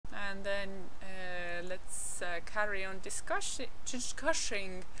and then let's carry on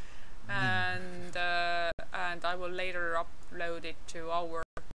discussing, and I will later upload it to our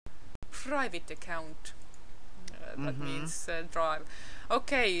private account. That means Drive.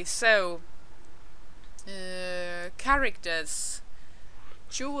 Okay, so characters: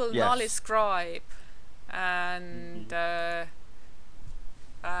 Jewel, Yes. Nali, Scribe, and I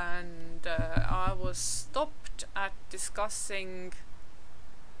was stopped at discussing,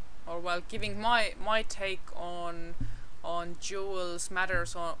 or well, giving my take on Jewel's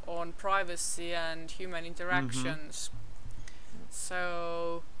matters on privacy and human interactions.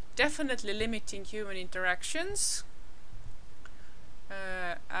 So definitely limiting human interactions,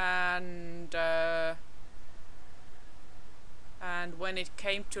 and when it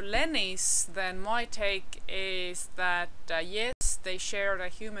came to Lenny's, then my take is that yes, they shared a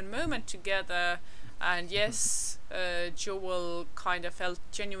human moment together, and yes, Jewel kind of felt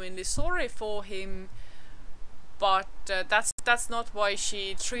genuinely sorry for him, but that's not why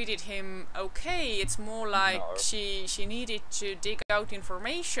she treated him okay. It's more like she needed to dig out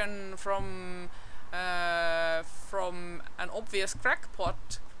information from an obvious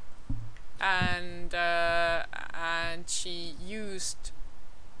crackpot, and she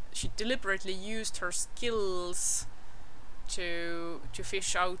deliberately used her skills to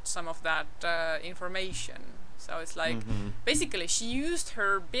fish out some of that information. So it's like basically she used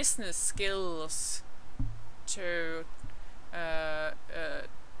her business skills to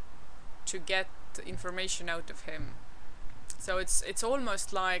get information out of him. So it's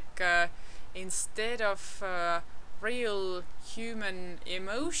almost like instead of real human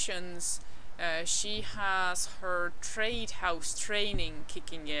emotions, she has her trade house training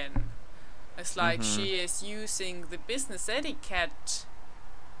kicking in. It's like she is using the business etiquette.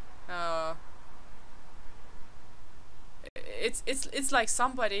 It's like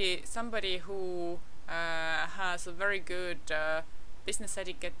somebody who has a very good business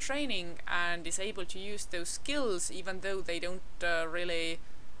etiquette training and is able to use those skills even though they don't really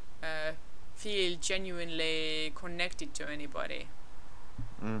feel genuinely connected to anybody.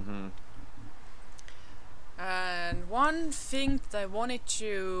 And one thing that I wanted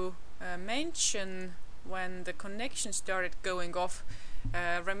to mention when the connection started going off,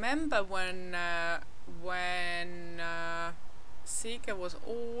 remember when Sika was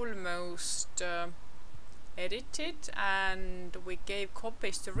almost edited and we gave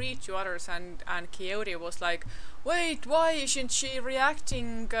copies to read to others, and Coyote was like, wait, why isn't she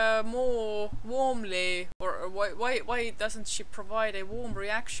reacting more warmly, or why doesn't she provide a warm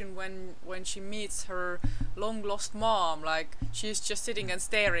reaction when she meets her long lost mom? Like, she's just sitting and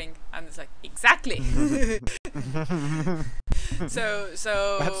staring, and it's like, exactly. so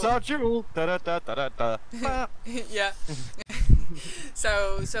That's our Jewel. Da, da, da, da, da, da. Yeah.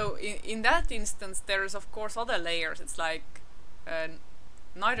 So in that instance, there's of course other layers. It's like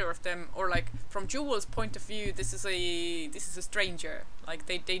neither of them, or like from Jewel's point of view, this is a stranger. Like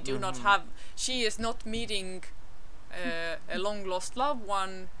they do not have. She is not meeting a long lost loved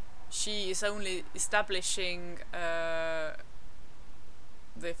one. She is only establishing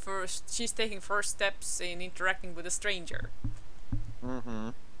she's taking first steps in interacting with a stranger.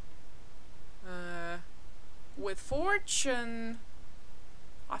 With Fortune,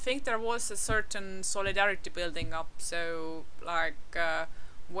 I think there was a certain solidarity building up. So like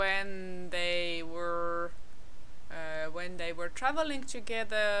when they were traveling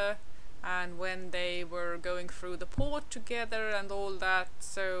together, and when they were going through the port together and all that,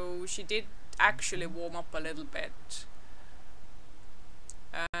 so she did actually warm up a little bit.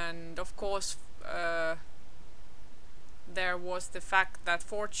 And of course there was the fact that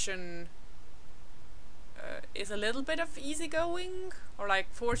Fortune is a little bit of easygoing, or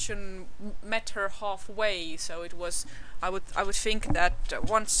like Fortune met her halfway. So it was, I would think that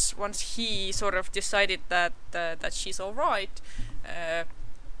once he sort of decided that she's all right,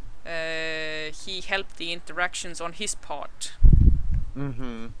 he helped the interactions on his part.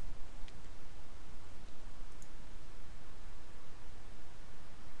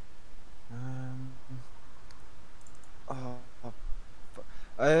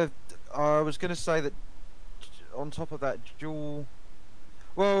 I was going to say that on top of that, Jewel,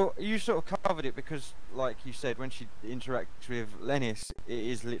 well, you sort of covered it, because like you said, when she interacts with Lennis, it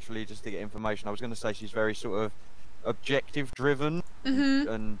is literally just to get information. I was going to say she's very sort of objective driven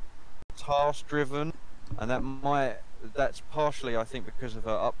and task driven, and that's partially, I think, because of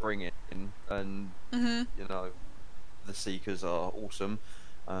her upbringing, and you know, the Seekers are awesome,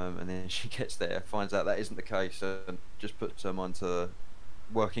 and then she gets there, finds out that isn't the case, and just puts her mind to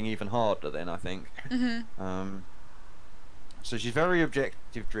working even harder then, I think. So she's very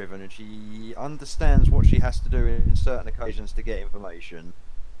objective driven, and she understands what she has to do in certain occasions to get information.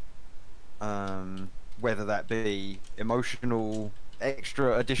 Whether that be emotional,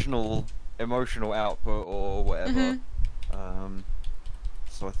 extra, additional emotional output or whatever. Mhm.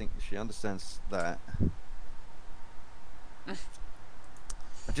 So I think she understands that.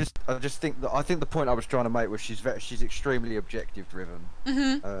 I just think that I think the point I was trying to make was she's extremely objective driven.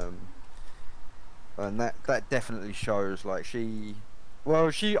 Mhm. And that definitely shows. Like I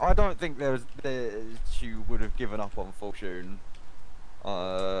don't think she would have given up on Fortune.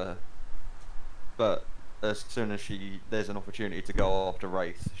 But as soon as there's an opportunity to go after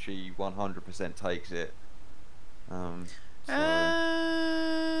Wraith, she 100% takes it. So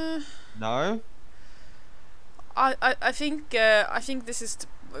Uh, no. I think this is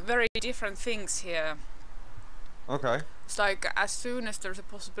very different things here. Okay. It's like as soon as there's a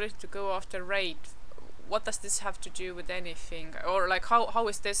possibility to go after raid, what does this have to do with anything? Or like how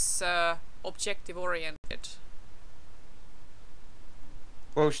is this objective oriented?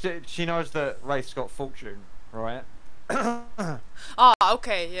 Well, she knows that Wraith's got Fortune, right? Ah,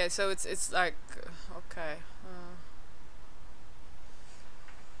 okay, yeah. So it's like okay.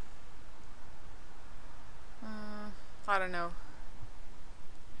 I don't know.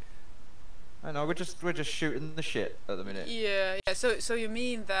 I know we're just shooting the shit at the minute. Yeah, yeah. So you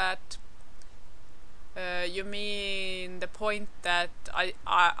mean that? You mean the point that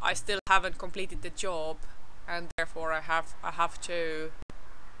I still haven't completed the job, and therefore I have to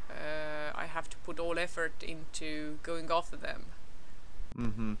put all effort into going after them.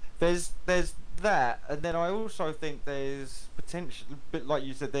 There's that, and then I also think there's potential, bit like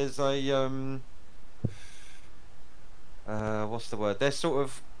you said. There's a what's the word? They're sort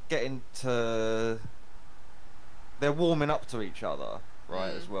of they're warming up to each other,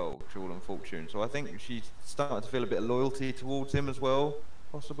 right? As well, Jewel and Fortune. So I think she's starting to feel a bit of loyalty towards him as well,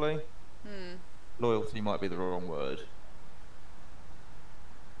 possibly. Loyalty might be the wrong word.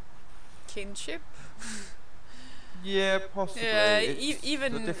 Kinship. Yeah, possibly. Yeah, It's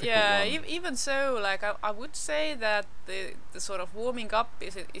even a difficult yeah, one. even so, like I would say that the sort of warming up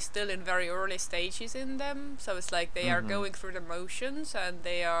is still in very early stages in them. So it's like they are going through the motions, and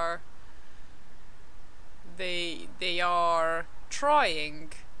they are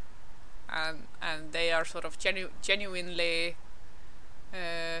trying, and they are sort of genuinely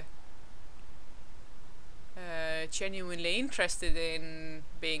genuinely interested in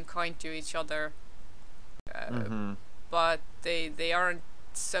being kind to each other. But they aren't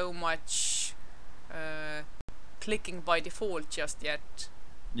so much clicking by default just yet.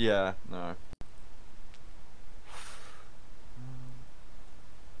 Yeah, no.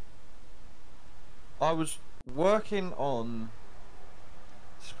 I was working on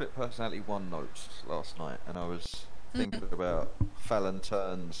split personality 1 notes last night, and I was thinking about Fallon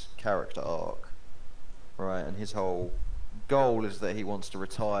Turn's character arc, right? And his whole goal is that he wants to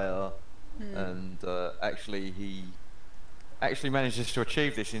retire, and he actually manages to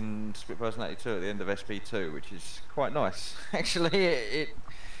achieve this in Split Personality 2 at the end of SP2, which is quite nice. Actually,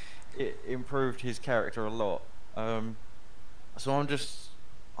 it improved his character a lot. So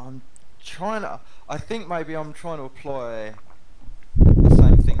I'm trying to. I think maybe I'm trying to apply the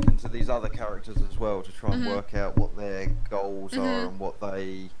same thinking to these other characters as well, to try and work out what their goals are and what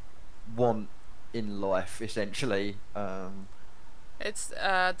they want in life, essentially. It's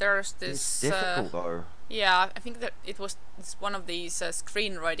there's this It's difficult though. yeah, I think that it's one of these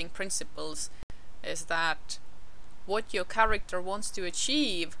screenwriting principles, is that what your character wants to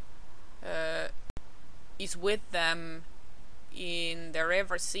achieve is with them in their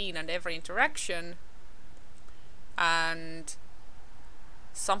every scene and every interaction, and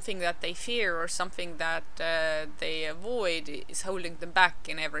something that they fear or something that they avoid is holding them back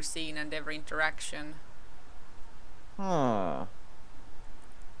in every scene and every interaction. Huh.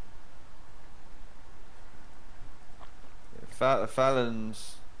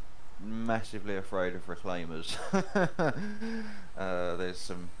 Fallon's massively afraid of reclaimers. There's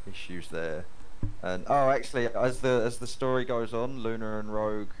some issues there, and actually, as the story goes on, Luna and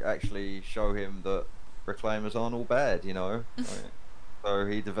Rogue actually show him that reclaimers aren't all bad, you know. Right? So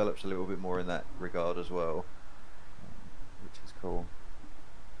he develops a little bit more in that regard as well, which is cool.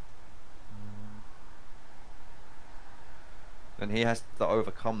 And he has to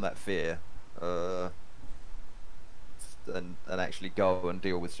overcome that fear. And actually go and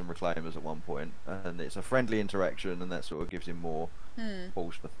deal with some reclaimers at one point, and it's a friendly interaction, and that sort of gives him more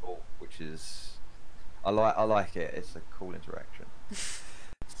pause for thought, which is I like it. It's a cool interaction.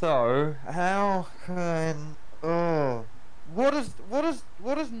 So how can what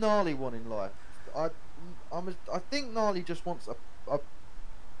does Gnarly want in life? I think Gnarly just wants a.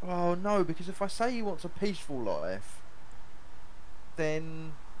 Oh no, because if I say he wants a peaceful life,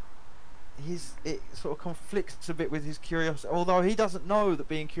 then it sort of conflicts a bit with his curiosity. Although he doesn't know that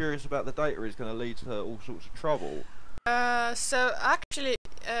being curious about the data is going to lead to all sorts of trouble. So actually,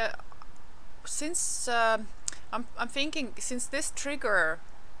 since I'm thinking, since this trigger,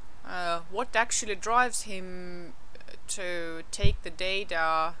 what actually drives him to take the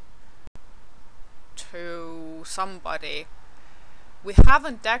data to somebody, we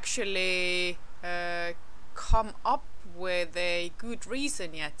haven't actually come up with a good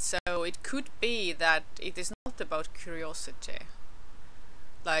reason yet. So it could be that it is not about curiosity.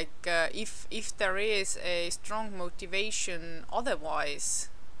 Like if there is a strong motivation otherwise,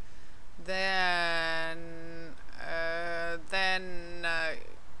 then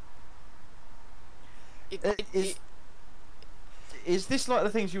is this like the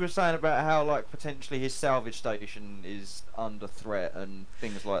things you were saying about how like potentially his salvage station is under threat and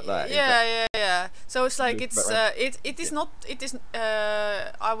things like that? Yeah. So it's like it is not, it is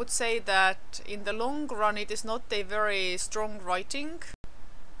I would say that in the long run it is not a very strong writing,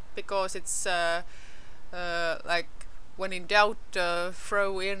 because it's like when in doubt,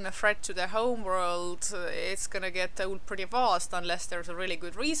 throw in a threat to the home world. It's gonna get old pretty fast unless there's a really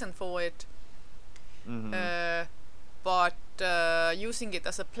good reason for it. But using it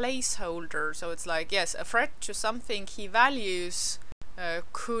as a placeholder, so it's like, yes, a threat to something he values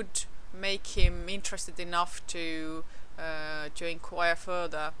could make him interested enough to inquire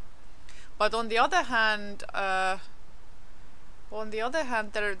further. But on the other hand,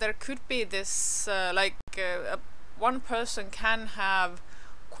 there could be this one person can have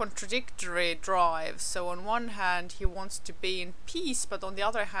contradictory drives. So on one hand he wants to be in peace, but on the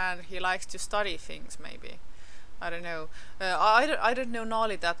other hand he likes to study things, maybe. I don't know. I don't know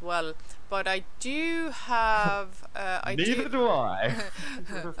Nali that well, but I do have. Neither do I.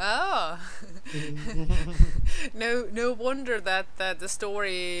 Oh. No wonder that the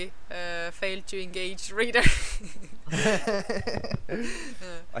story failed to engage reader.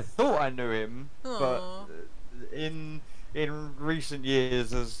 I thought I knew him, but in recent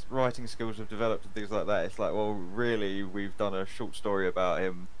years, as writing skills have developed and things like that, it's like, well, really, we've done a short story about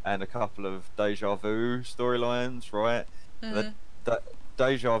him and a couple of deja vu storylines, right? The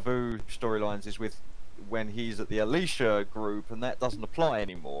deja vu storylines is with when he's at the Alicia group, and that doesn't apply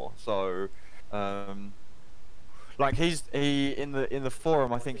anymore. So, like he in the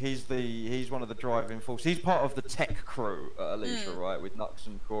forum, I think he's one of the driving force. He's part of the tech crew at Alicia, right, with Nux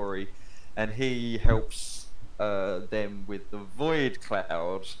and Corey, and he helps them with the Void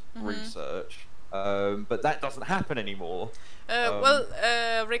Cloud research, but that doesn't happen anymore.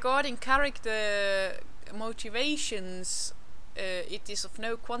 Regarding character motivations, it is of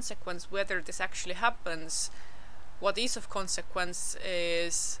no consequence whether this actually happens. What is of consequence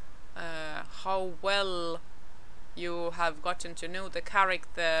is how well you have gotten to know the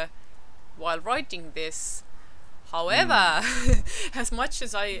character while writing this. However, as much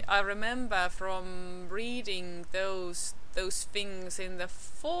as I remember from reading those things in the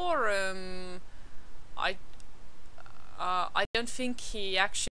forum, I don't think he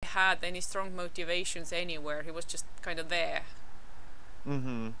actually had any strong motivations anywhere. He was just kind of there.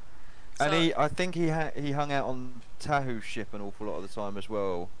 And So, I think he hung out on Tahu's ship an awful lot of the time as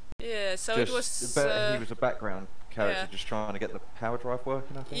well. yeah, so it was. He was a background character, just trying to get the power drive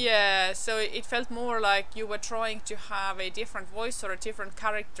working, I think. Yeah, so it felt more like you were trying to have a different voice or a different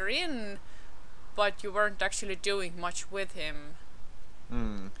character in, but you weren't actually doing much with him.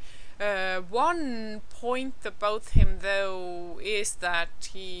 One point about him, though, is that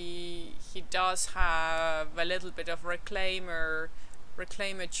he does have a little bit of reclaimer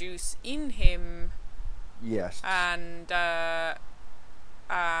juice in him. Yes. And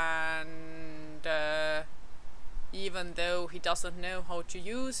even though he doesn't know how to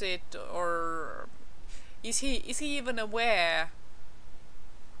use it, or is he even aware?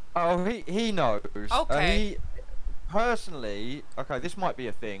 Oh, he knows. Okay. He personally, okay, this might be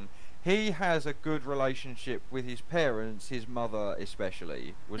a thing. He has a good relationship with his parents, his mother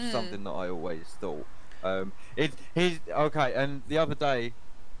especially, was something that I always thought. He's okay. And the other day,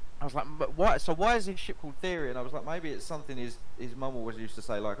 I was like, but why? So why is his ship called Theory? And I was like, maybe it's something his mum always used to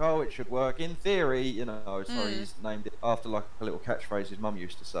say, like, oh, it should work in theory, you know. So he's named it after like a little catchphrase his mum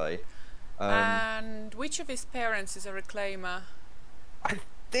used to say. And which of his parents is a reclaimer? I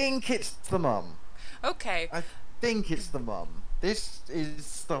think it's the mum. Okay. I think it's the mum. This is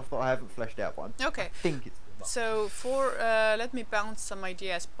stuff that I haven't fleshed out, but Okay. I think it's the mum. So for let me bounce some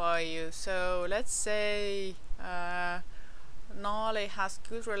ideas by you. So let's say Nali has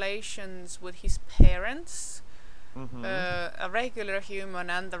good relations with his parents, Mhm. a regular human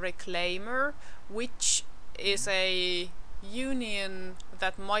and the reclaimer, which is a union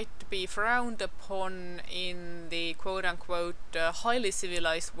that might be frowned upon in the quote unquote highly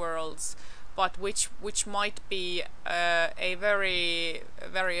civilized worlds, but which might be a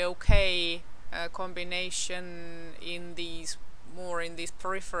very okay combination in these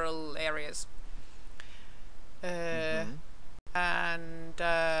peripheral areas. Mhm. And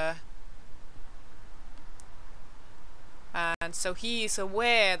and so he is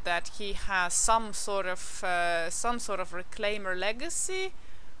aware that he has some sort of reclaimer legacy,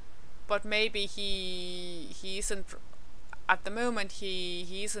 but maybe he isn't at the moment.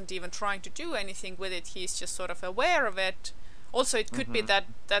 He isn't even trying to do anything with it. He's just sort of aware of it. Also, it could be Mhm.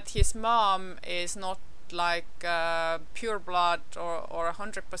 that his mom is not like pure blood or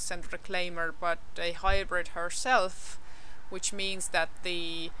 100% reclaimer, but a hybrid herself, which means that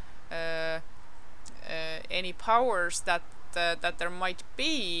the uh, any powers that there might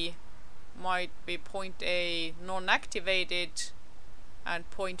be point A non-activated and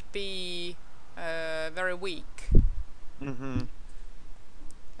point B very weak. Mhm.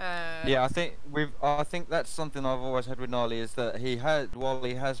 Uh, Yeah, I think that's something I've always had with Gnarly is that while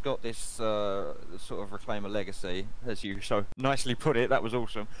he has got this sort of reclaimer legacy, as you so nicely put it, that was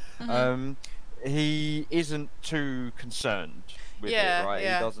awesome. mhm. Um, he isn't too concerned with it, Yeah, right? He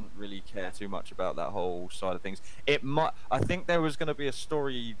yeah. doesn't really care too much about that whole side of things. I think there was going to be a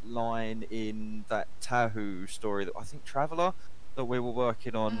storyline in that Tahu story that I think Traveler that we were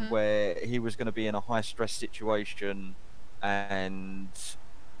working on, Mhm. where he was going to be in a high stress situation and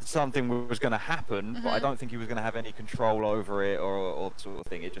something was going to happen, but I Mhm. don't think he was going to have any control over it or sort of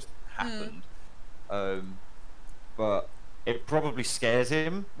thing. It just Mm. happened. Um, but it probably scares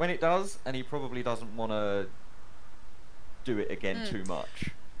him when it does, and he probably doesn't want to do it again Mm. too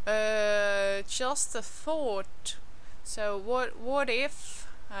much. Just a thought. So what if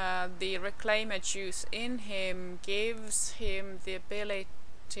the reclaimer juice in him gives him the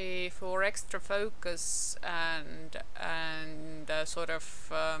ability for extra focus and sort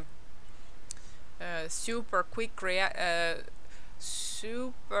of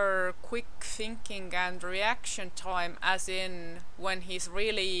super quick thinking and reaction time, as in when he's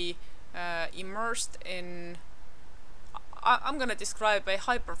really immersed in. I'm gonna describe a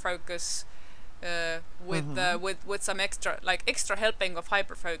hyper focus Mm-hmm. with some extra helping of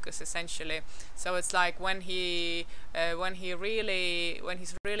hyper focus essentially. So it's like when he's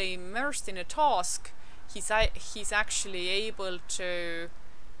really immersed in a task, he's actually able to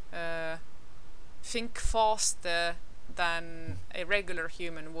uh, think faster than a regular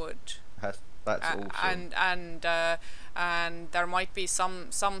human would. That's Uh, awesome. and and uh, and there might be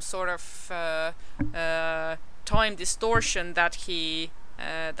some sort of time distortion that he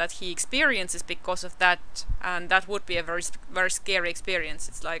experiences because of that, and that would be a very scary experience.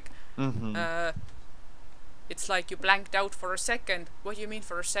 Mm-hmm. Uh, it's like you blanked out for a second. What do you mean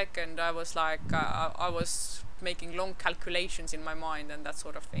for a second? I was I was making long calculations in my mind and that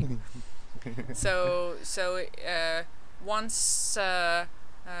sort of thing. So once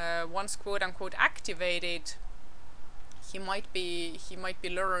once quote unquote activated, he might be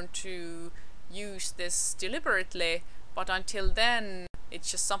learned to use this deliberately, but until then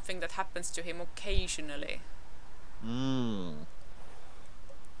it's just something that happens to him occasionally. Mm.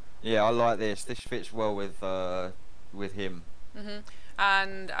 Yeah, I like this. This fits well with him. Hmm.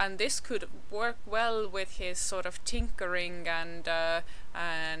 And this could work well with his sort of tinkering and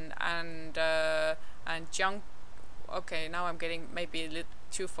and and junk. Okay, now I'm getting maybe a little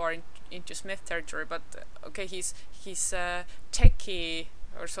too far into Smith territory, but okay, he's techie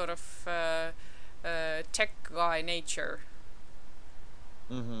or sort of tech guy nature.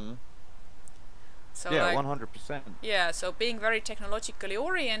 Mm-hmm. So Yeah, like 100%. yeah, so being very technologically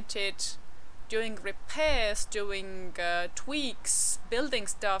oriented, doing repairs, doing tweaks, building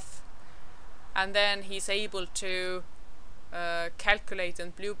stuff, and then he's able to calculate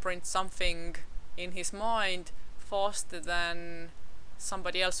and blueprint something in his mind faster than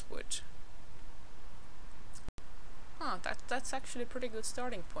somebody else would. Huh, that's actually a pretty good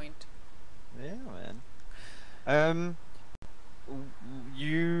starting point. Yeah, man. Um,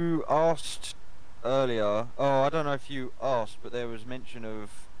 you asked earlier. Oh, I don't know if you asked, but there was mention of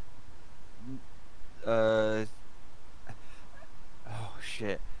uh oh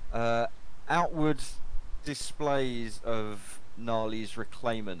shit. Uh outward displays of Gnarly's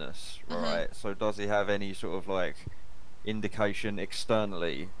reclaimerness, Mm-hmm. right? So does he have any sort of like indication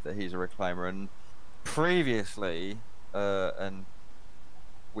externally that he's a reclaimer? And previously, and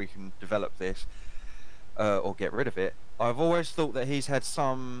we can develop this. or get rid of it. I've always thought that he's had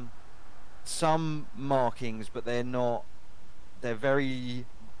some markings, but they're not. They're very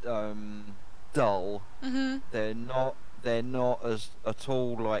dull. Mm-hmm. They're not as at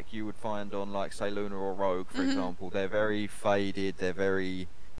all like you would find on, like, say, Luna or Rogue, for Mm-hmm. example. They're very faded. They're very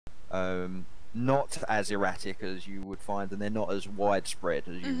not as erratic as you would find, and they're not as widespread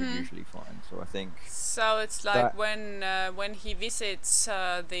as you would Mm-hmm. usually find. So I think So it's like that. when he visits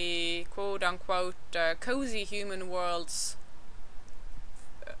the quote unquote cozy human worlds,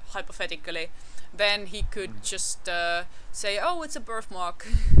 hypothetically, then he could just say, "Oh, it's a birthmark."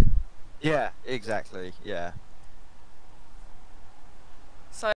 Yeah, exactly. Yeah.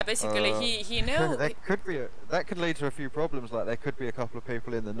 So basically, he know. That could lead to a few problems. Like, there could be a couple of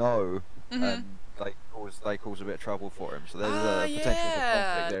people in the know, Mm-hmm. and they cause a bit of trouble for him. So there's Ah, a potential for conflict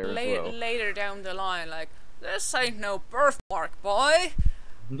yeah. there as well. Later down the line, like, this ain't no birthmark, boy.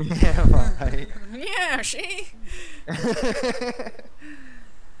 Yeah, right. Yeah, she.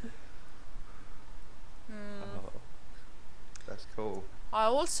 Oh, that's cool. I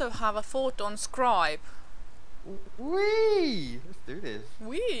also have a thought on Scribe. Wee! Let's do this.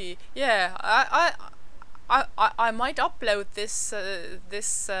 Yeah, I might upload this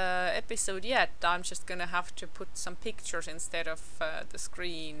episode yet. I'm just gonna have to put some pictures instead of the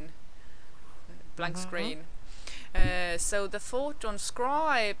screen, blank screen. So the thought on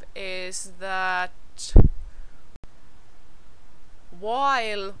Scribe is that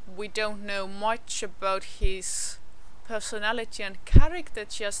while we don't know much about his personality and character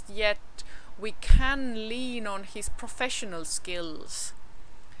just yet, we can lean on his professional skills.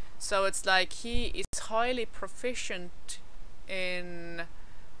 So it's like he is highly proficient in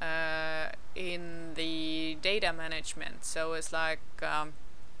the data management. So it's like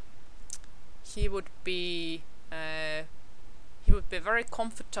he would be very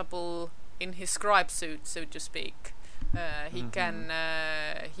comfortable in his scribe suit, so to speak. He can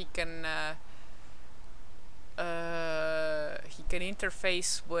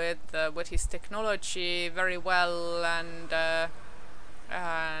interface with his technology very well, and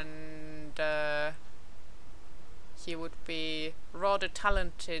he would be rather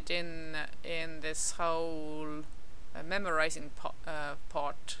talented in this whole memorizing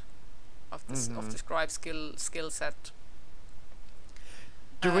part of the scribe skill set.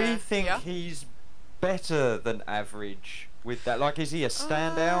 Do we think yeah? he's better than average with that? Like, is he a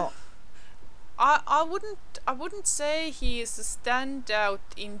standout? I wouldn't say he is a standout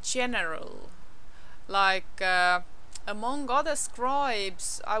in general. Like among other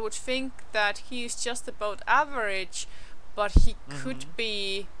scribes, I would think that he is just about average, but he could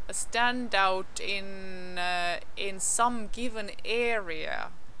be a standout in some given area.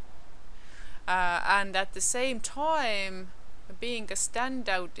 And at the same time, being a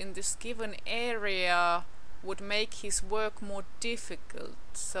standout in this given area would make his work more difficult.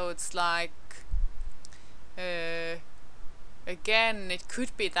 So it's like, again, it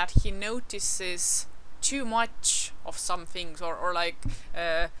could be that he notices too much of some things, or like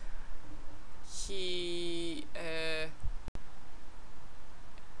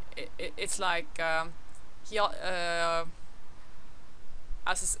it's like he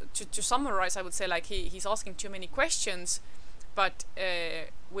to summarize, I would say, like, he's asking too many questions, but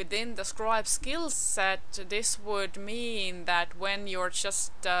within the scribe skill set, this would mean that when you're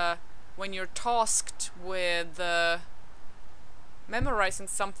tasked with memorizing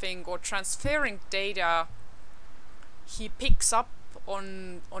something or transferring data, he picks up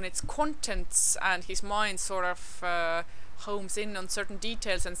on its contents, and his mind sort of homes in on certain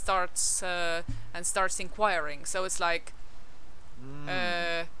details and starts inquiring. So it's like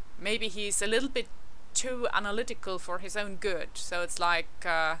maybe he's a little bit too analytical for his own good. So it's like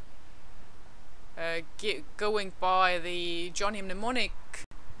going by the Johnny Mnemonic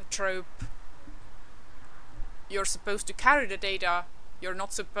trope. You're supposed to carry the data, you're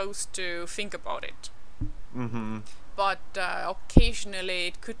not supposed to think about it. But occasionally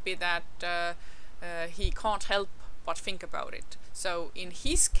it could be that he can't help but think about it. So in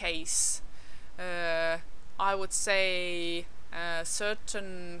his case, I would say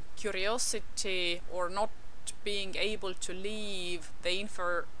certain curiosity, or not being able to leave the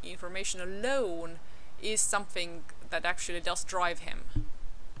information alone, is something that actually does drive him.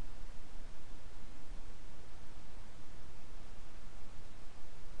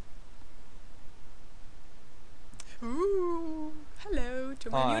 Ooh, hello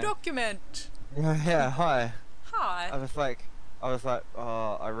to my new document. Yeah, hi. Hi. I was like,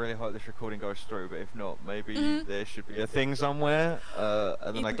 oh, I really hope this recording goes through, but if not, maybe there should be a thing somewhere.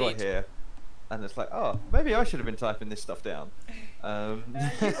 And then I got here, and it's like, oh, maybe I should have been typing this stuff down.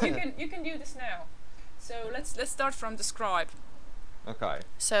 You can do this now. So let's start from the scribe. Okay.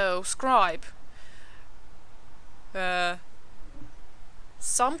 So scribe.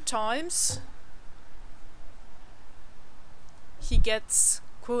 Sometimes he gets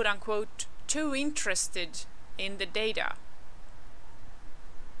quote unquote too interested in the data.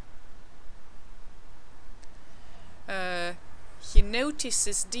 He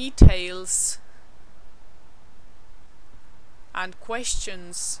notices details and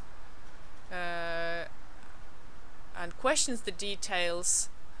questions the details,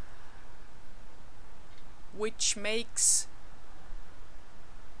 which makes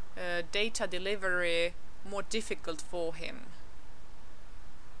data delivery more difficult for him.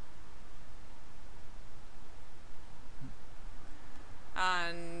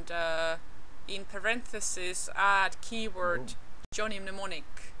 And in parentheses add keyword Johnny mnemonic.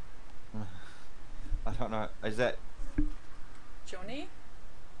 I don't know. Is that Johnny?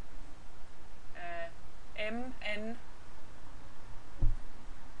 M-N.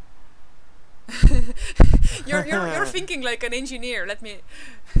 You're thinking like an engineer. Let me.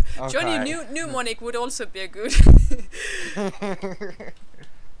 okay. Johnny mnemonic would also be a good.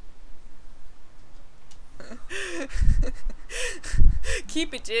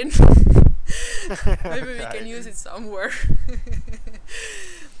 Keep it in. Maybe we can use it somewhere.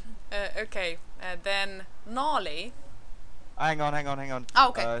 Okay, then Gnarly. Hang on. Oh,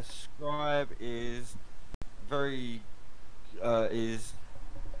 okay. Scribe is very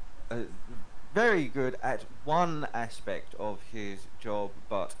very good at one aspect of his job,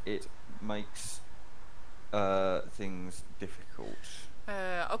 but it makes things difficult.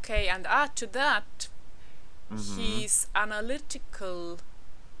 Okay, and add to that, his analytical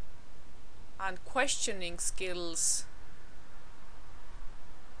and questioning skills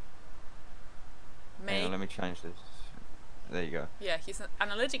Hang on, let me change this. There you go. Yeah, his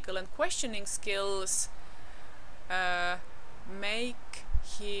analytical and questioning skills make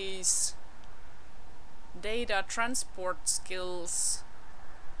his data transport skills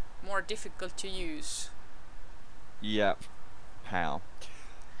more difficult to use. Yep. How?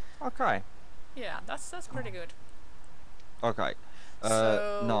 Okay. Yeah, that's pretty good. Okay.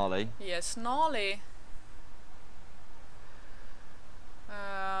 So, Gnarly. Yes, Gnarly.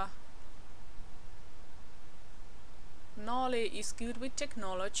 Gnarly is good with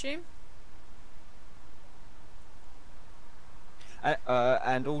technology.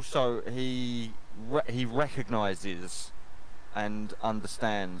 And also he recognizes and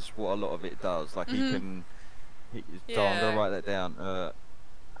understands what a lot of it does. Like he can. So I'm gonna write that down.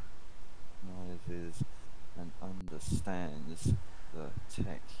 Recognizes and understands the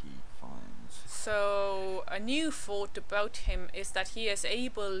tech he finds. So a new thought about him is that he is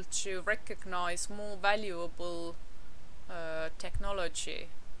able to recognize more valuable technology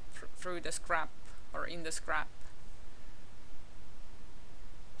through the scrap or in the scrap.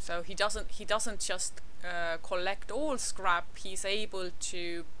 So he doesn't just collect all scrap. He's able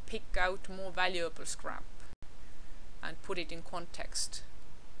to pick out more valuable scrap and put it in context.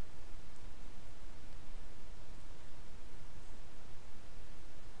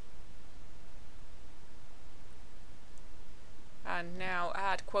 And now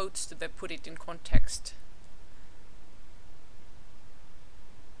add quotes to the put it in context.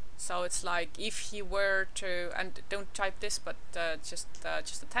 So it's like if he were to, and don't type this, but just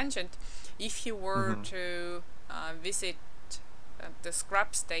a tangent. If he were to visit the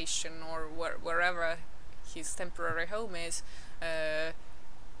scrap station or wherever his temporary home is,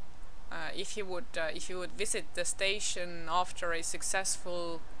 if he would visit the station after a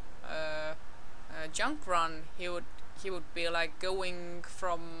successful junk run, he would be like going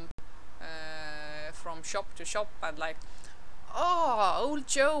from shop to shop and like, oh, old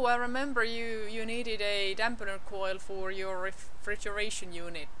Joe, I remember you needed a dampener coil for your refrigeration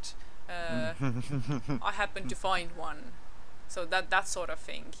unit. I happened to find one. So that sort of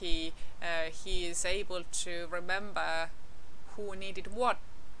thing. He is able to remember who needed what.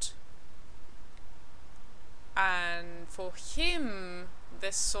 And for him,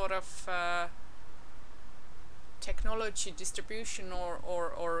 this sort of technology distribution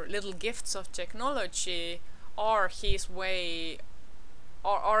or little gifts of technology are his way,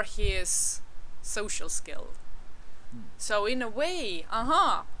 are his social skill. So in a way,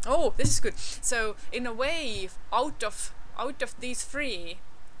 oh, this is good. So in a way, out of these three,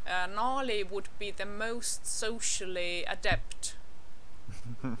 Gnarly would be the most socially adept.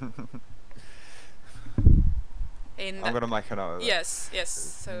 I'm gonna make a note of that. Yes.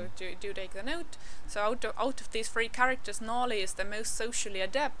 So do take the note. So out of these three characters, Gnarly is the most socially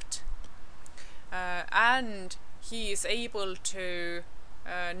adept, and he is able to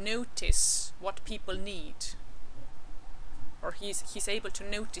notice what people need, or he's able to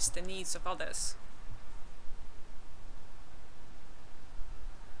notice the needs of others.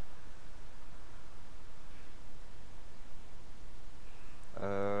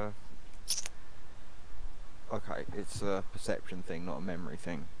 Okay, it's a perception thing, not a memory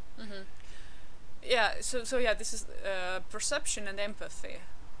thing. Mm-hmm. Yeah, so yeah, this is perception and empathy.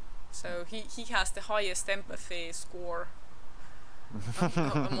 So he has the highest empathy score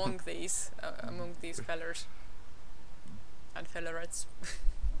among these fellers and fellerettes.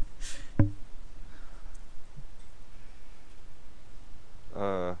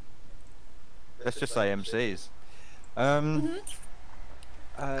 Let's just say MCs. Mm-hmm.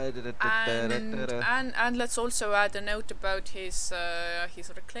 And let's also add a note about his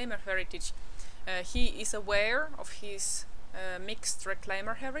reclaimer heritage. He is aware of his mixed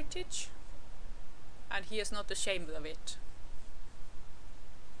reclaimer heritage, and he is not ashamed of it.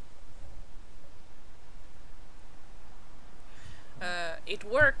 It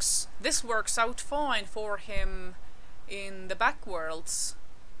works. This works out fine for him in the backworlds,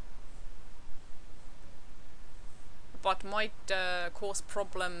 but might cause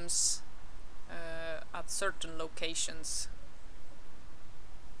problems at certain locations.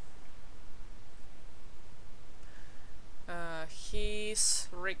 His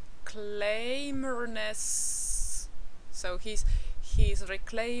reclaimerness, so his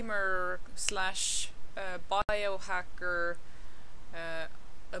reclaimer slash biohacker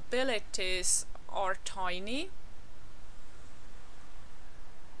abilities are tiny,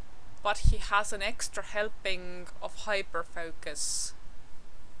 but he has an extra helping of hyperfocus.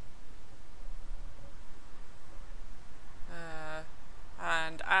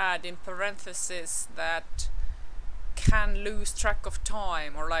 And add in parentheses that can lose track of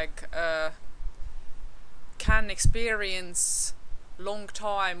time, or like can experience long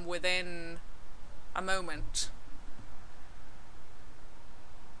time within a moment.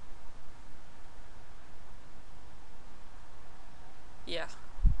 Yeah.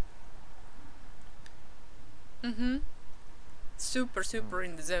 Mm-hmm. Super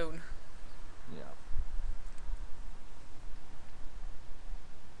in the zone. Yeah.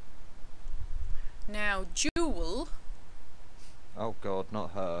 Now Jewel. Oh God,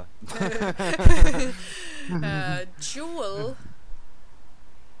 not her. Jewel.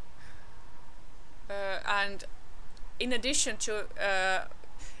 And in addition to,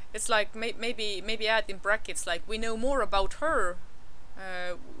 it's like maybe add in brackets like we know more about her.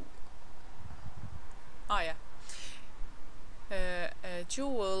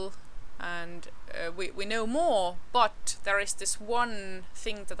 Jewel, and we know more, but there is this one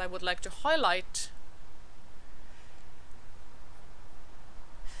thing that I would like to highlight.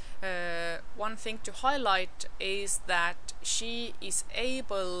 One thing to highlight is that she is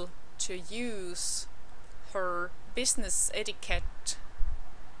able to use her business etiquette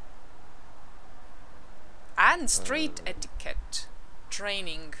and street etiquette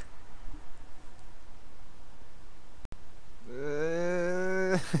training.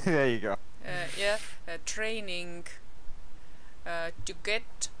 There you go. Training to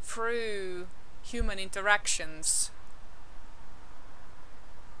get through human interactions.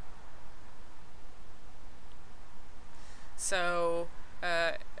 So,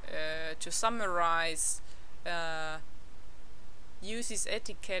 to summarize, uses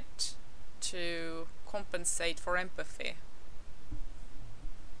etiquette to compensate for empathy.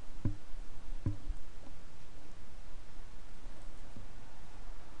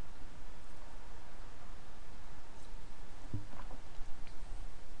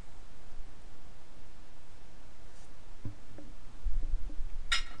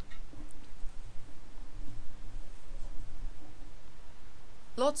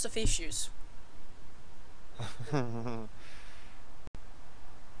 Lots of issues.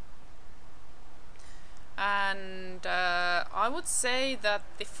 And I would say that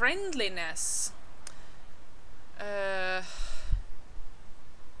the friendliness,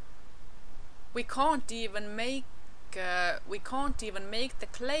 we can't even make the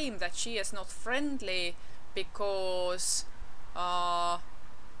claim that she is not friendly because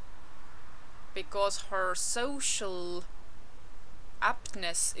her social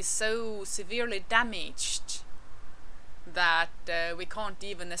aptness is so severely damaged that we can't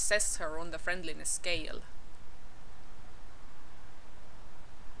even assess her on the friendliness scale.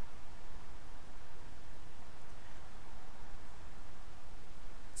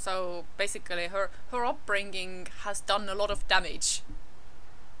 So basically her upbringing has done a lot of damage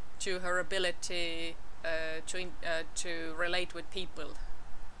to her ability to relate with people.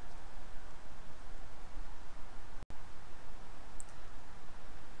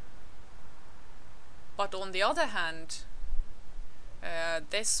 But on the other hand,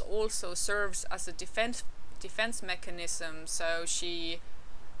 this also serves as a defense mechanism, so she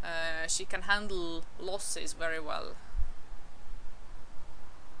can handle losses very well.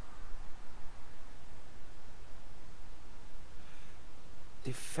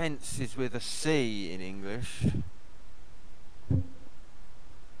 Defense is with a C in English.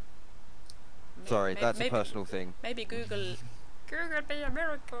 Sorry, that's a personal thing. Maybe Google the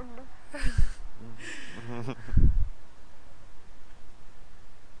American.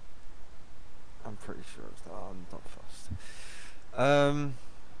 I'm pretty sure it's that. I'm not fussed.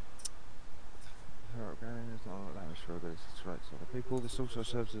 Language for ability to rights of other people. This also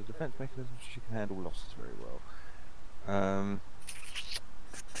serves as a defense mechanism. She can handle losses very well.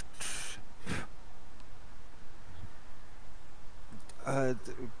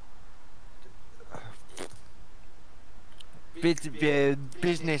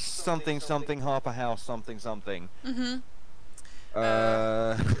 Business something Harper House something. Mm-hmm.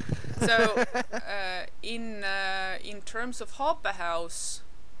 So in terms of Harper House,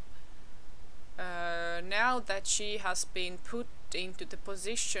 now that she has been put into the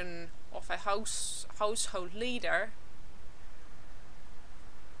position of a household leader,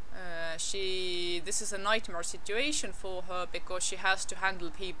 this is a nightmare situation for her because she has to handle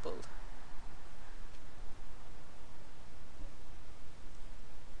people.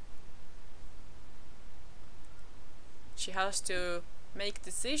 She has to make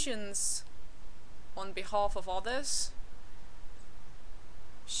decisions on behalf of others.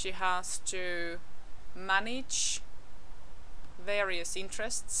 She has to manage various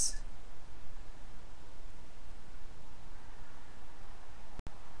interests.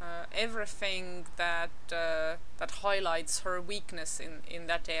 Everything that highlights her weakness in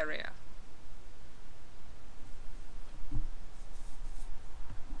that area.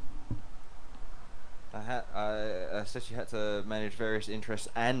 Said she had to manage various interests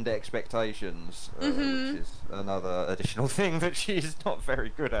and expectations, which is another additional thing that she's not very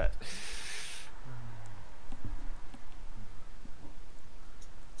good at.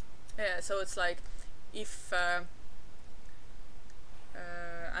 Yeah, so it's like if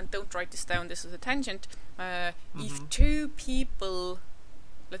and don't write this down, this is a tangent. If two people,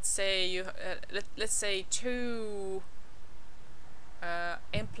 let's say let's say two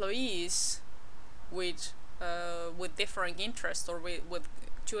employees with differing interests, or with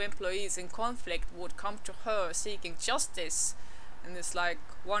two employees in conflict, would come to her seeking justice, and it's like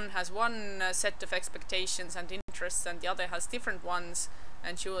one has one set of expectations and interests and the other has different ones,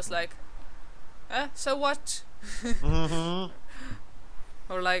 and she was like, so what?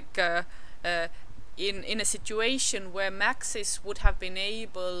 Or like in a situation where Maxis would have been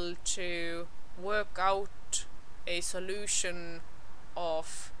able to work out a solution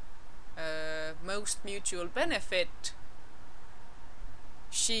of most mutual benefit,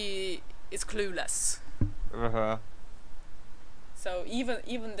 she is clueless. So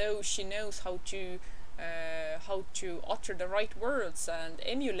even though she knows how to utter the right words and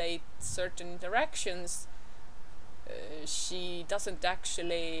emulate certain interactions, she doesn't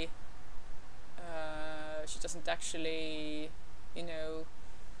actually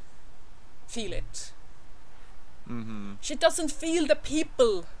feel it. She doesn't feel the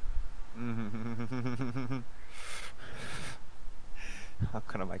people. How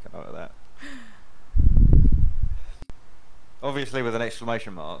can I make a note of that? Obviously with an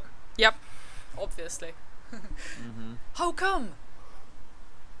exclamation mark. Yep, obviously. How come?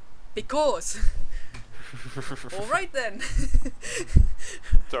 Because. All right then.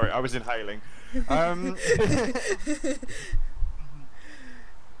 Sorry, I was inhaling.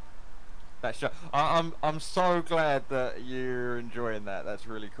 That's just, I'm so glad that you're enjoying that. That's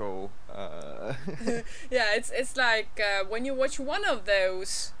really cool. Yeah, it's like when you watch one of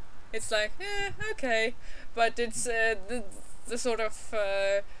those, it's like okay, but it's the sort of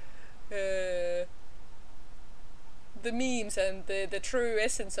the memes and the true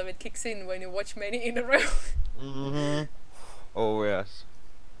essence of it kicks in when you watch many in a row. Oh yes.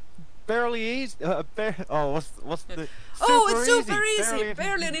 Barely easy. What's the? It's super easy.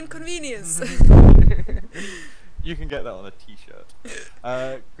 Barely an inconvenience. You can get that on a T-shirt.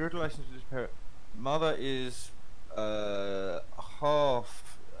 Good relationship with his parent. Mother is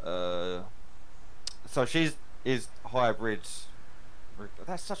half. So is hybrid.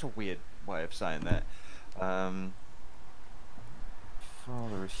 That's such a weird way of saying that.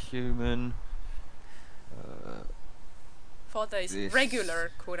 Father is human. Father is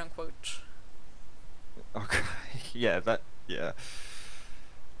regular, quote unquote. Okay. Yeah. That. Yeah.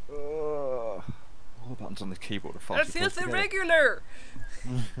 What about buttons on the keyboard are far That too feels close together. irregular.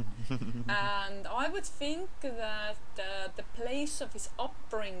 And I would think that the place of his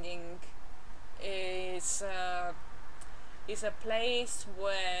upbringing is a place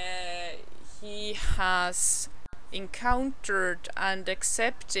where he has encountered and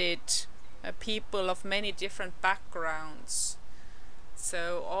accepted people of many different backgrounds.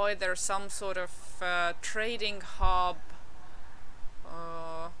 So either some sort of trading hub,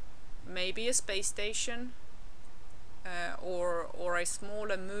 maybe a space station, or a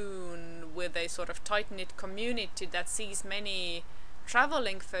smaller moon with a sort of tight-knit community that sees many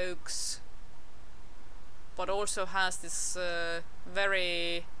traveling folks, but also has this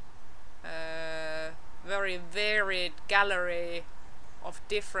very varied gallery of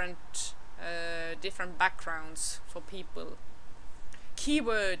different backgrounds for people.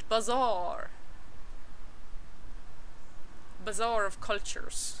 Keyword: bazaar. Bazaar of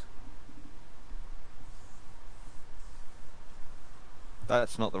cultures.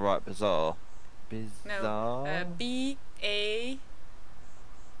 That's not the right bazaar. No, B-A-Z-Z-A-A-R.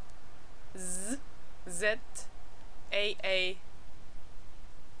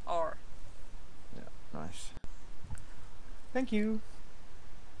 Yeah, nice. Thank you.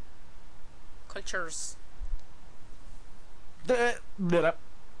 Cultures.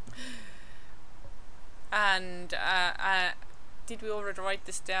 And did we already write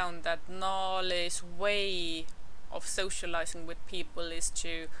this down, that Nale's way of socializing with people is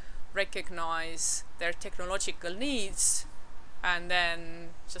to recognize their technological needs and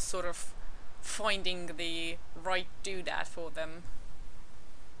then just sort of finding the right doodad for them.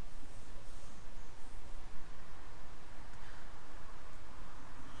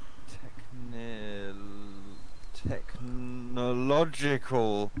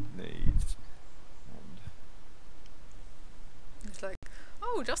 Technological needs. It's like,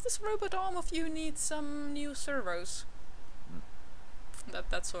 oh, does this robot arm of you need some new servos?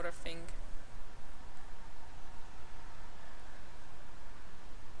 That sort of thing.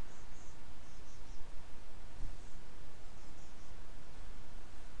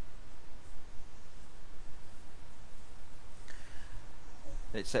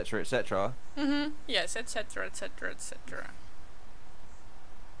 Etc. etc. Yes, etc. etc. etc.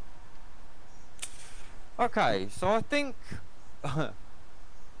 Okay, so I think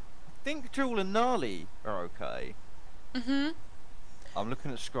Jewel and Nali are okay. I'm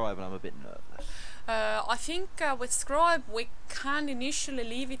looking at Scribe and I'm a bit nervous. I think with Scribe we can initially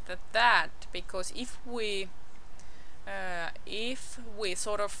leave it at that, because if we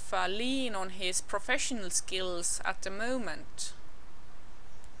sort of lean on his professional skills at the moment,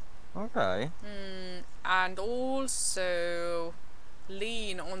 Okay. and also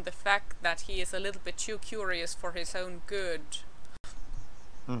lean on the fact that he is a little bit too curious for his own good,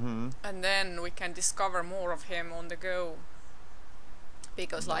 and then we can discover more of him on the go.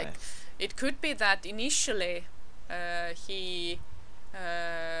 Because like, it could be that initially he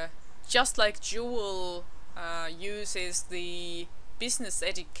just like Jewel uses the business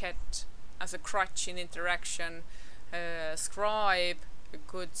etiquette as a crutch in interaction, Scribe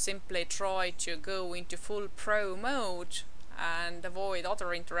could simply try to go into full pro mode and avoid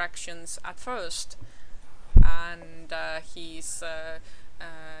other interactions at first, and his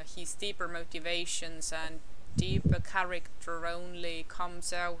deeper motivations and deeper character only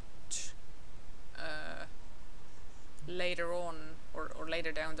comes out later on, or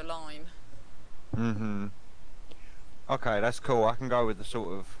later down the line. Okay, that's cool. I can go with the sort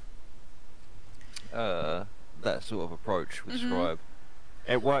of that sort of approach with Scribe.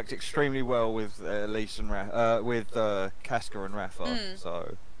 It worked extremely well with Lise and with Casca and Rafa,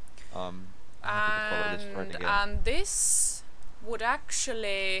 so I'm happy to follow this thread again. And this would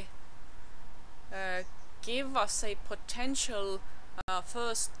actually give us a potential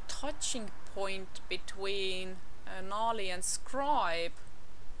first touching point between Nali and Scribe,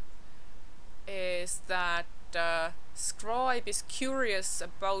 is that Scribe is curious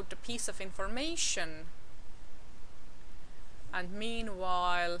about a piece of information, and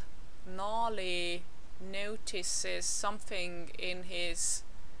meanwhile Nali notices something in his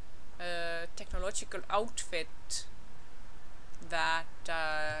technological outfit that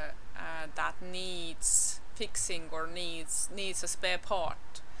needs fixing or needs a spare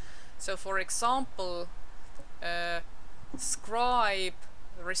part. So for example, Scribe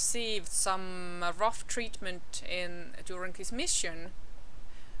received some rough treatment during his mission.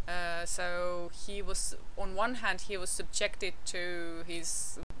 So he was, on one hand, he was subjected to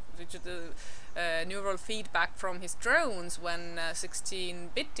the neural feedback from his drones when 16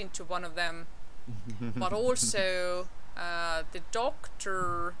 bit into one of them, but also the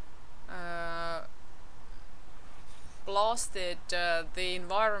doctor blasted the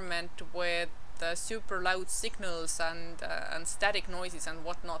environment with super loud signals and static noises and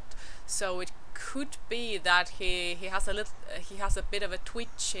whatnot. So it could be that he has a bit of a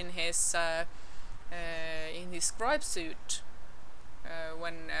twitch in his scribe suit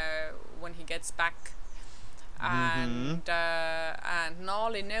when he gets back. And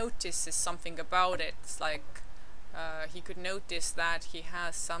Nolly notices something about it. It's like he could notice that he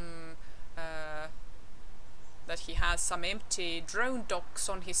has some empty drone docks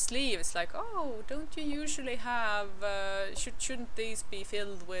on his sleeve. It's like, oh, don't you usually have shouldn't these be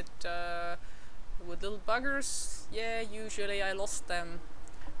filled with little buggers? Yeah, usually I lost them.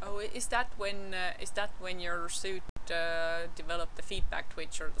 Oh, is that when your suit developed the feedback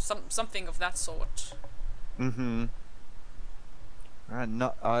twitch or something of that sort? I'm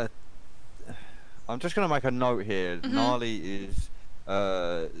just gonna make a note here. Gnarly is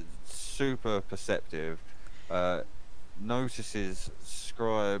super perceptive. Notices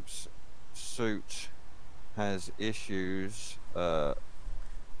Scribe's suit has issues.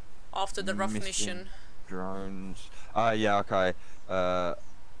 After the rough mission. Drones. Yeah, okay.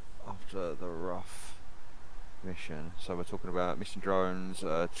 After the rough mission. So we're talking about missing drones,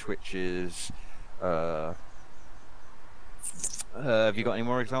 twitches. Have you got any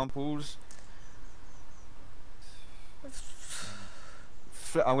more examples?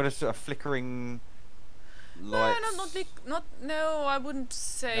 I'm gonna say a flickering lights. No, I wouldn't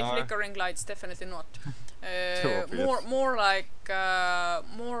say flickering lights. Definitely not. More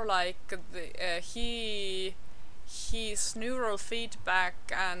like his neural feedback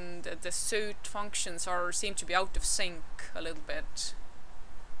and the suit functions seem to be out of sync a little bit.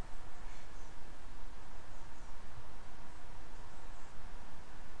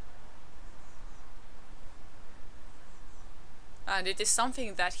 And it is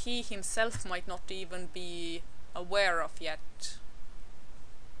something that he himself might not even be aware of yet.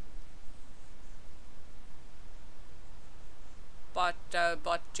 But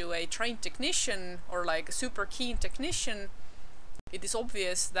to a trained technician or like a super keen technician, it is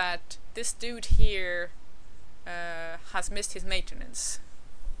obvious that this dude here has missed his maintenance.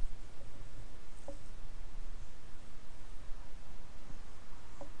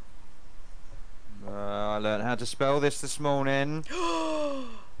 I learned how to spell this morning.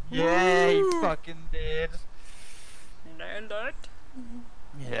 Yeah, you fucking did. Nailed it.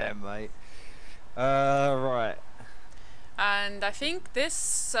 Yeah, mate. Right. And I think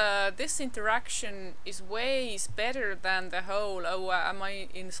this interaction is ways better than the whole, oh, am I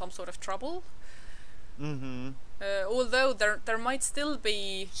in some sort of trouble? Although there might still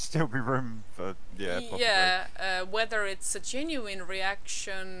be room for possibly. Whether it's a genuine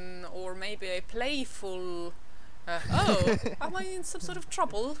reaction or maybe a playful oh, am I in some sort of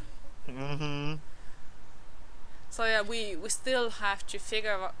trouble? So yeah, we still have to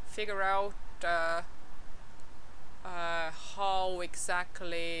figure out how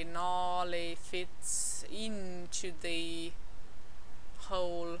exactly Gnarly fits into the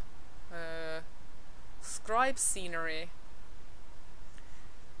whole scribe scenery.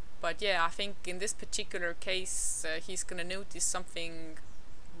 But yeah, I think in this particular case he's gonna notice something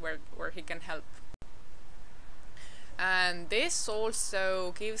where he can help. And this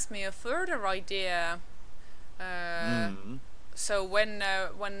also gives me a further idea. So when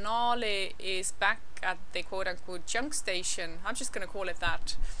Gnarly is back at the quote-unquote junk station, I'm just gonna call it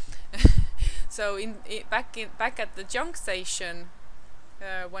that. So back at the junk station,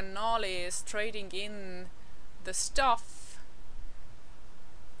 when Gnarly is trading in the stuff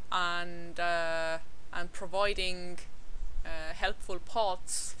and providing helpful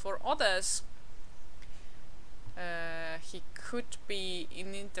parts for others, he could be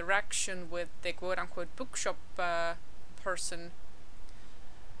in interaction with the quote-unquote bookshop person,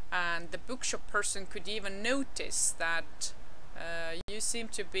 and the bookshop person could even notice that you seem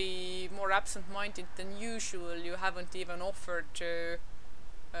to be more absent-minded than usual. You haven't even offered to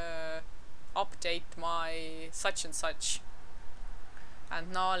update my such and such.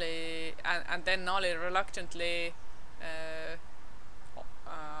 And Gnarly, and then Gnarly reluctantly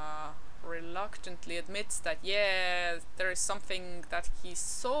admits that yeah, there is something that he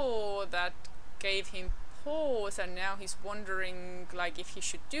saw that gave him pause, and now he's wondering like if he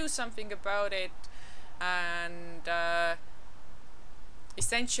should do something about it, and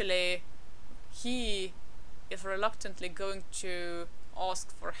essentially he is reluctantly going to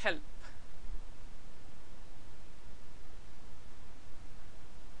ask for help.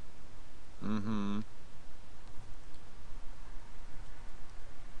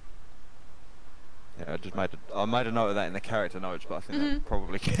 Yeah, just made I made a note of that in the character notes, but I think that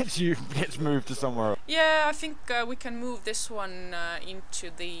probably gets moved to somewhere else. Yeah, I think we can move this one into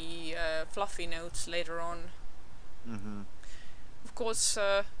the fluffy notes later on. Of course,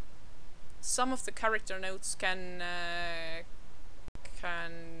 some of the character notes can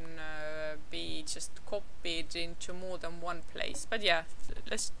be just copied into more than one place. But yeah,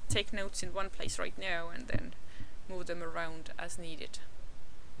 let's take notes in one place right now and then move them around as needed.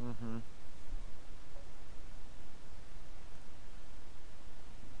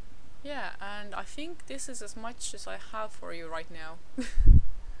 Yeah, and I think this is as much as I have for you right now.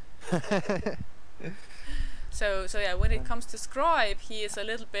 So yeah, when it comes to Scribe, he is a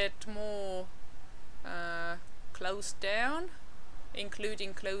little bit more closed down,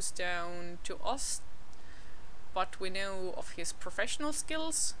 including closed down to us, but we know of his professional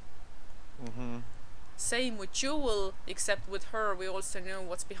skills. Same with Jewel, except with her we also know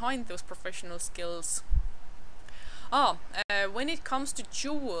what's behind those professional skills. When it comes to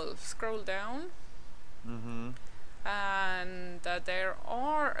Jewel, scroll down. And there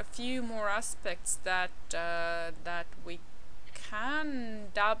are a few more aspects that we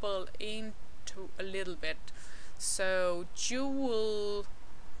can dabble into a little bit. So Jewel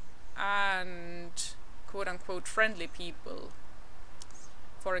and quote-unquote friendly people.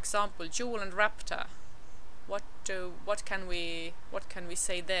 For example, Jewel and Raptor. What can we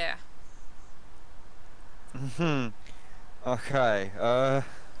say there? Okay.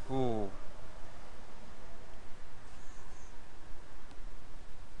 Ooh.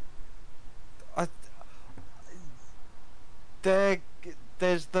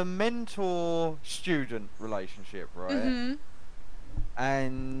 There's the mentor-student relationship, right?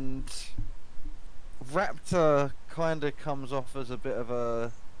 And Raptor kind of comes off as a bit of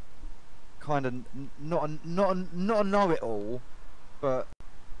a kind of not a know-it-all, but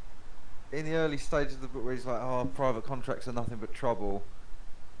in the early stages of the book where he's like, oh, private contracts are nothing but trouble.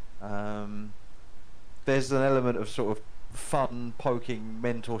 There's an element of sort of fun poking,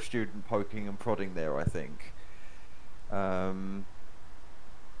 mentor-student poking and prodding there, I think.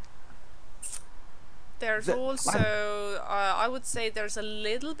 There's also, I would say, there's a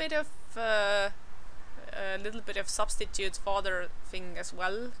little bit of substitute father thing as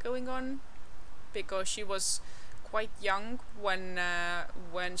well going on, because she was quite young when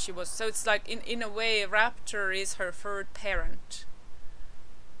she was. So it's like in a way, Raptor is her third parent.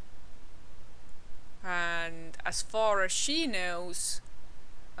 And as far as she knows,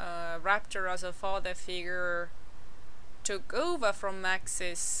 Raptor as a father figure took over from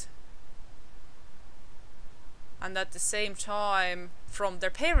Maxis, and at the same time, from their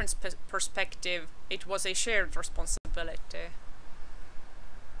parents' perspective, it was a shared responsibility.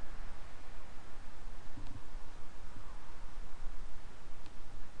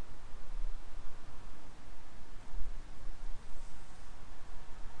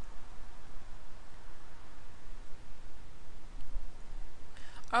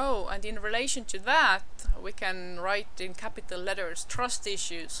 Oh, and in relation to that, we can write in capital letters, trust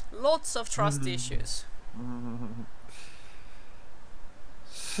issues. Lots of trust issues.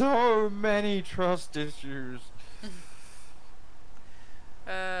 So many trust issues.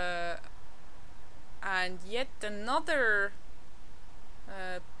 And yet another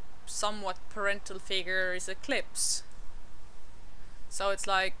somewhat parental figure is Eclipse. So it's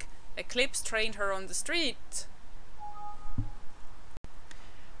like Eclipse trained her on the street.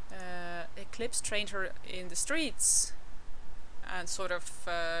 Eclipse trained her in the streets and sort of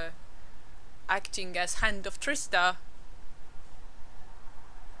acting as hand of Trista.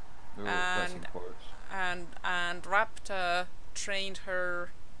 Ooh, and Raptor trained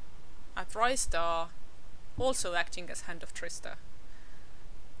her at Rystar, also acting as hand of Trista.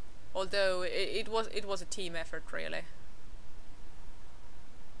 Although it was a team effort, really.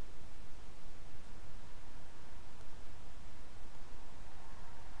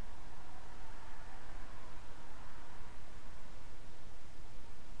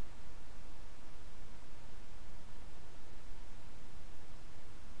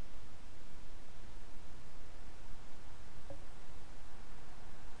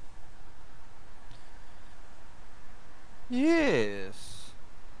 Yes.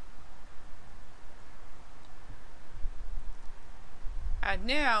 And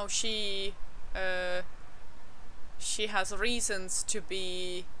now she has reasons to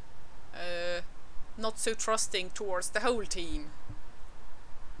be not so trusting towards the whole team.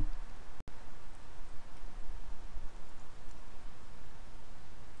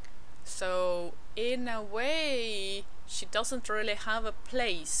 So in a way, she doesn't really have a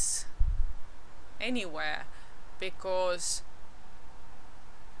place anywhere, because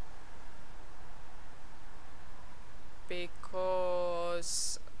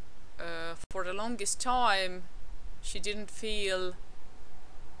because for the longest time she didn't feel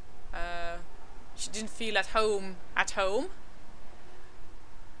at home at home.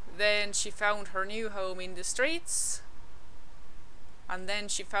 Then she found her new home in the streets, and then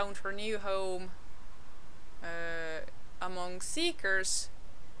she found her new home among seekers,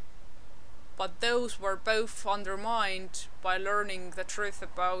 but those were both undermined by learning the truth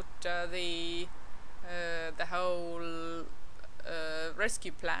about the whole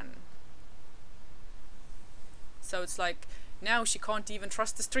rescue plan. So it's like now she can't even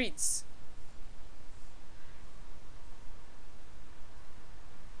trust the streets.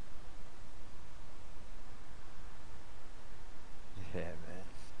 Yeah, man.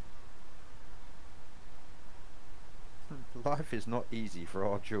 Life is not easy for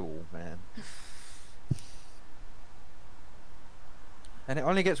our Jewel, man. And it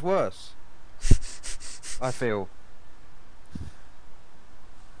only gets worse. I feel.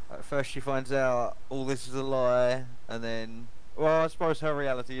 At first she finds out all this is a lie, and then... Well, I suppose her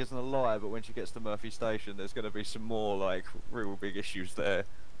reality isn't a lie, but when she gets to Murphy Station, there's going to be some more, like, real big issues there.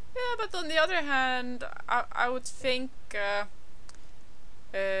 Yeah, but on the other hand, I would think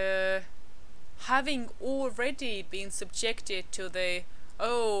having already been subjected to the,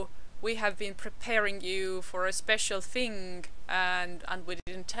 oh, we have been preparing you for a special thing and we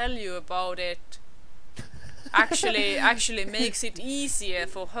didn't tell you about it, actually makes it easier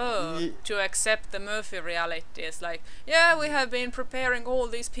for her to accept the Murphy reality. It's like, yeah, we have been preparing all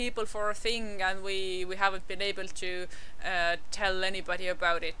these people for a thing and we haven't been able to tell anybody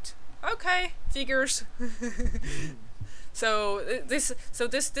about it. Okay, figures. So this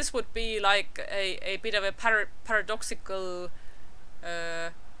would be like a bit of a paradoxical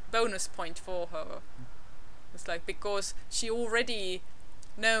bonus point for her. It's like, because she already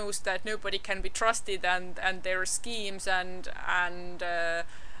knows that nobody can be trusted and there are schemes and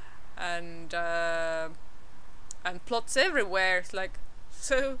plots everywhere. It's like,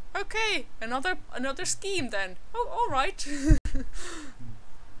 so okay, another scheme then. Oh, all right.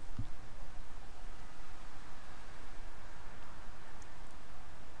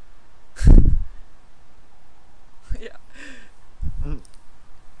 Yeah.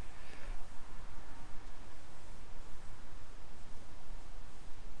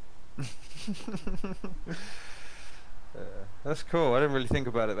 That's cool. I didn't really think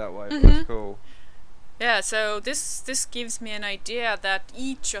about it that way, but that's cool. Yeah, so this gives me an idea that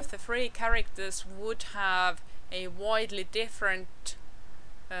each of the three characters would have a widely different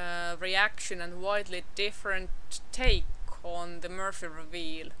reaction and widely different take on the Murphy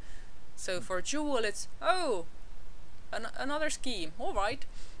reveal. So for Jewel, it's, oh, another scheme. All right.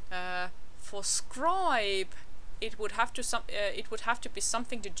 For Scribe, it would have to be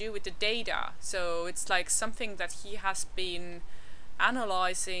something to do with the data. So it's like something that he has been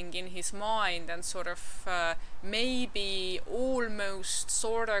analyzing in his mind and sort of maybe almost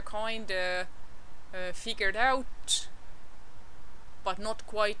sorta kinda figured out, but not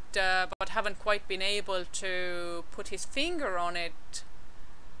quite, but haven't quite been able to put his finger on it.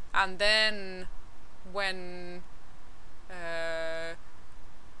 And then when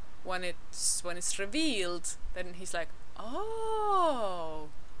it's revealed, then he's like, oh,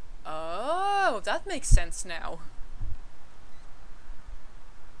 that makes sense now.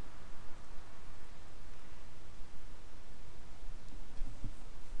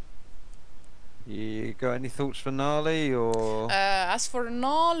 You got any thoughts for Gnarly, or? As for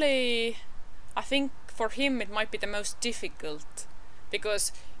Gnarly, I think for him it might be the most difficult,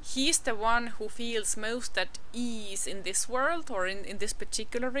 because he's the one who feels most at ease in this world, or in this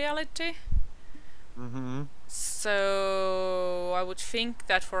particular reality. Mm-hmm. So I would think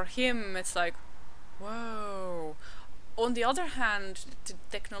that for him it's like, whoa. On the other hand, the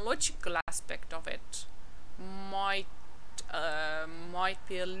technological aspect of it might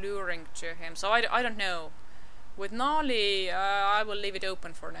be alluring to him. So I don't know. With Gnarly, I will leave it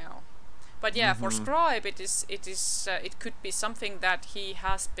open for now. But yeah, for Scribe, it could be something that he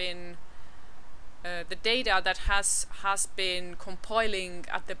has been, the data that has been compiling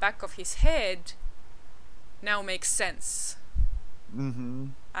at the back of his head now makes sense. Mm-hmm.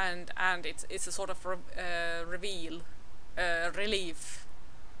 And it's a sort of relief.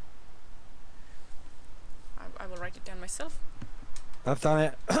 I will write it down myself. I've done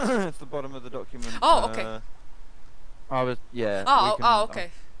it. It's the bottom of the document. Oh, okay. Yeah.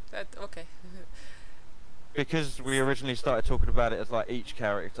 Okay. Okay. Because we originally started talking about it as like each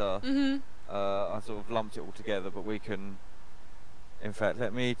character, Mm-hmm. I sort of lumped it all together, but we can... In fact,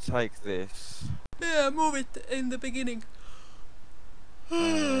 let me take this. Yeah, move it in the beginning.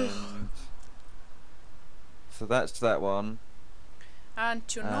 And So that's that one. And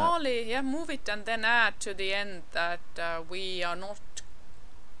to Nali, yeah, move it and then add to the end that we are not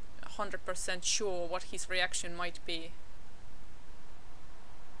 100% sure what his reaction might be.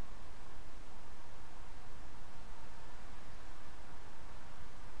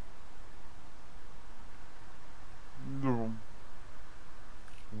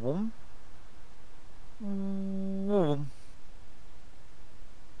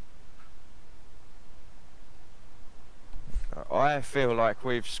 I feel like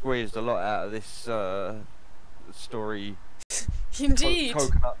we've squeezed a lot out of this story. Indeed.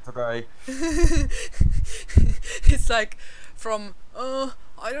 Coconut today. It's like from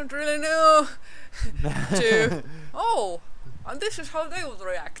I don't really know to and this is how they would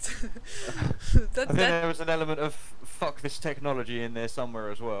react. I think there was an element of fuck this technology in there somewhere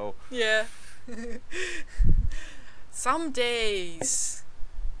as well. Yeah. Some days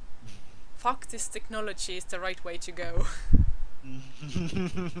fuck this technology is the right way to go.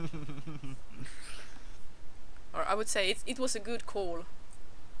 Or I would say it was a good call.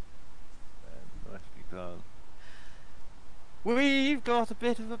 Nicely done. We've got a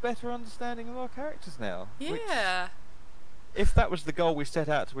bit of a better understanding of our characters now. Yeah. If that was the goal we set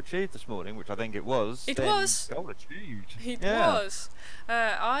out to achieve this morning, which I think it was, it then was. Goal achieved. It was.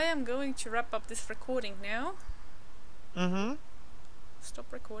 I am going to wrap up this recording now. Mm-hmm. Stop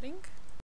recording.